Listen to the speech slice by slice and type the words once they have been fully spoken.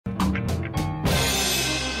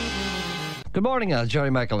Good morning, Gerry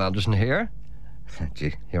Michael Anderson here.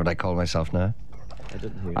 Gee, hear what I call myself now? I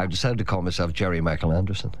didn't hear. I've decided to call myself Gerry Michael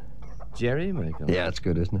Anderson. Gerry Michael? Yeah, it's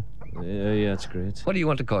good, isn't it? Yeah, it's great. What do you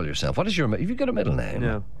want to call yourself? What is your... Have you got a middle name?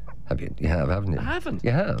 No. Have you? You have, haven't you? I haven't.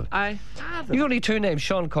 You have? I haven't. You've only two names,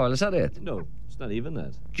 Sean Coyle, is that it? No, it's not even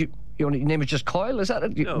that. Your name is just Coyle, is that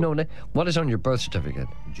it? No. What is on your birth certificate?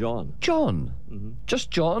 John. John? Mm-hmm.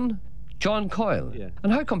 Just John? John Coyle? Yeah.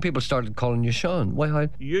 And how come people started calling you Sean? Why?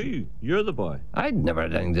 You're the boy. I never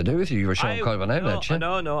had anything to do with you. You were Sean Coyle when I met you.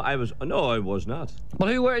 No, I was not.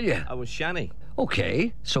 Well, who were you? I was Shanny.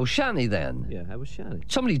 Okay, so Shanny then. Yeah, I was Shanny.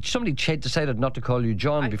 Somebody decided not to call you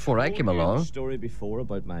John before I came along. I told you a story before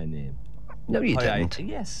about my name. No, you didn't.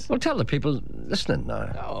 Yes. Well, tell the people listening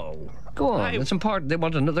now. Oh. Go on, it's important. They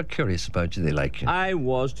want another curious about you. They like you. I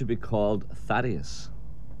was to be called Thaddeus.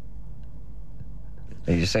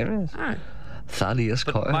 Are you serious? Aye. Thaddeus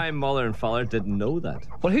Coyle. My mother and father didn't know that.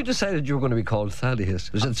 Well, who decided you were going to be called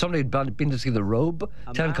Thaddeus? Was it somebody who'd been to see the robe?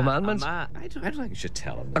 Ten Commandments? I don't think you should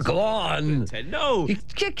tell him. Oh, go on. No. You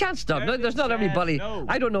can't stop. No, there's not everybody. No.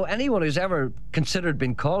 I don't know anyone who's ever considered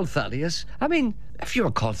being called Thaddeus. I mean, if you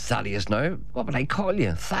were called Thaddeus now, what would I call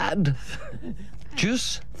you? Thad?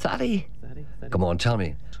 Juice? Thaddy? Come on, tell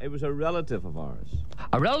me. It was a relative of ours.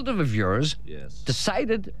 A relative of yours Yes.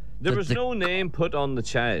 decided... There was no name put on the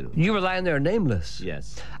child. You were lying there nameless.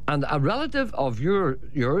 Yes. And a relative of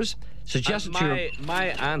yours suggested to you... My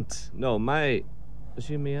aunt. No, was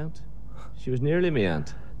she my aunt? She was nearly my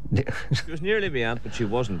aunt. She was nearly my aunt, but she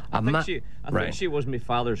wasn't. I think she was my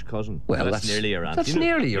father's cousin. Well, that's nearly your aunt. That's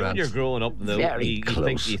nearly your aunt. When you're growing up, though, Very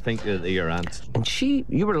close. You think they're your aunt. And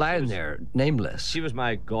you were lying there nameless. She was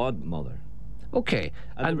my godmother. Okay.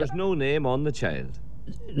 And there was no name on the child.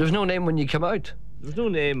 There was no name when you came out? There was no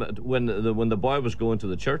name when the boy was going to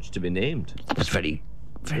the church to be named. That was very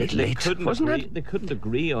late, wasn't it? They couldn't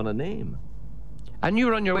agree on a name. And you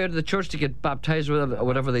were on your way to the church to get baptised or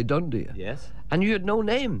whatever they done to you? Yes. And you had no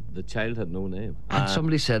name? The child had no name. And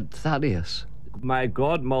somebody said Thaddeus. My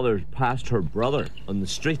godmother passed her brother on the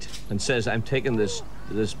street and says, I'm taking this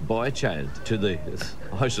boy child to the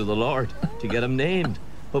house of the Lord to get him named.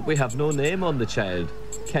 But we have no name on the child.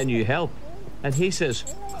 Can you help? And he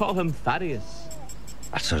says, call him Thaddeus.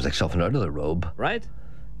 That sounds like something out of the robe. Right?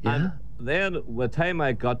 Yeah. And then, by the time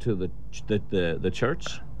I got to the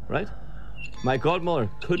church, right, my godmother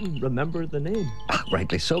couldn't remember the name.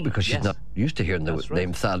 Rightly so, because she's not used to hearing the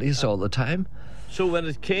name Thaddeus all the time. So when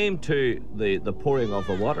it came to the pouring of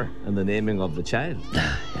the water and the naming of the child...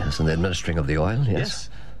 Yes, and the administering of the oil, yes.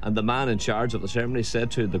 And the man in charge of the ceremony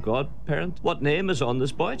said to the godparent, what name is on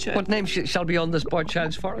this boy child? What name shall be on this boy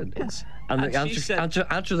child's forehead? Yes. And the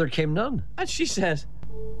answer there came none. And she said,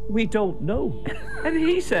 we don't know. And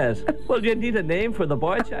he says, well, you need a name for the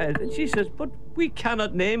boy child. And she says, but we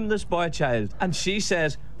cannot name this boy child. And she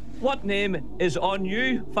says, what name is on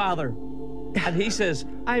you, father? And he says,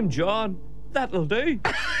 I'm John. That'll do.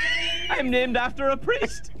 I'm named after a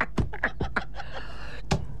priest.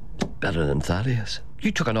 Better than Thaddeus.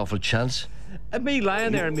 You took an awful chance. And me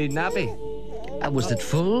lying there in me nappy. Was it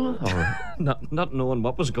full? Or not knowing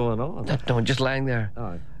what was going on. Not knowing, just lying there.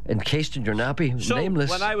 Oh. Encased in your nappy, so nameless.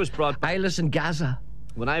 When I was brought back, eyeless in Gaza.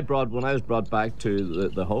 When I was brought back to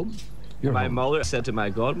the home, my mother said to my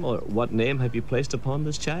godmother, what name have you placed upon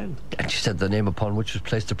this child? And she said the name upon which was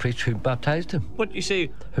placed the priest who baptized him. But you see...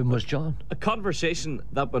 Whom was John? A conversation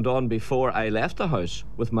that went on before I left the house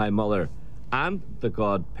with my mother and the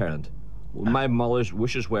godparent. My mother's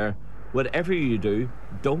wishes were, whatever you do,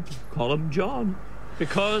 don't call him John.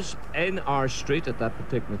 Because in our street at that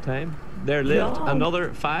particular time, there lived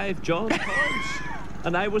another 5 John Coyles.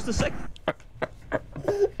 And I was the 6th.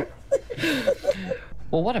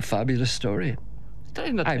 Well, what a fabulous story.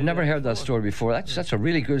 I've never heard that story before. That's a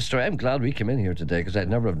really good story. I'm glad we came in here today because I'd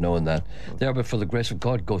never have known that. There, but for the grace of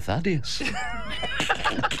God, go Thaddeus.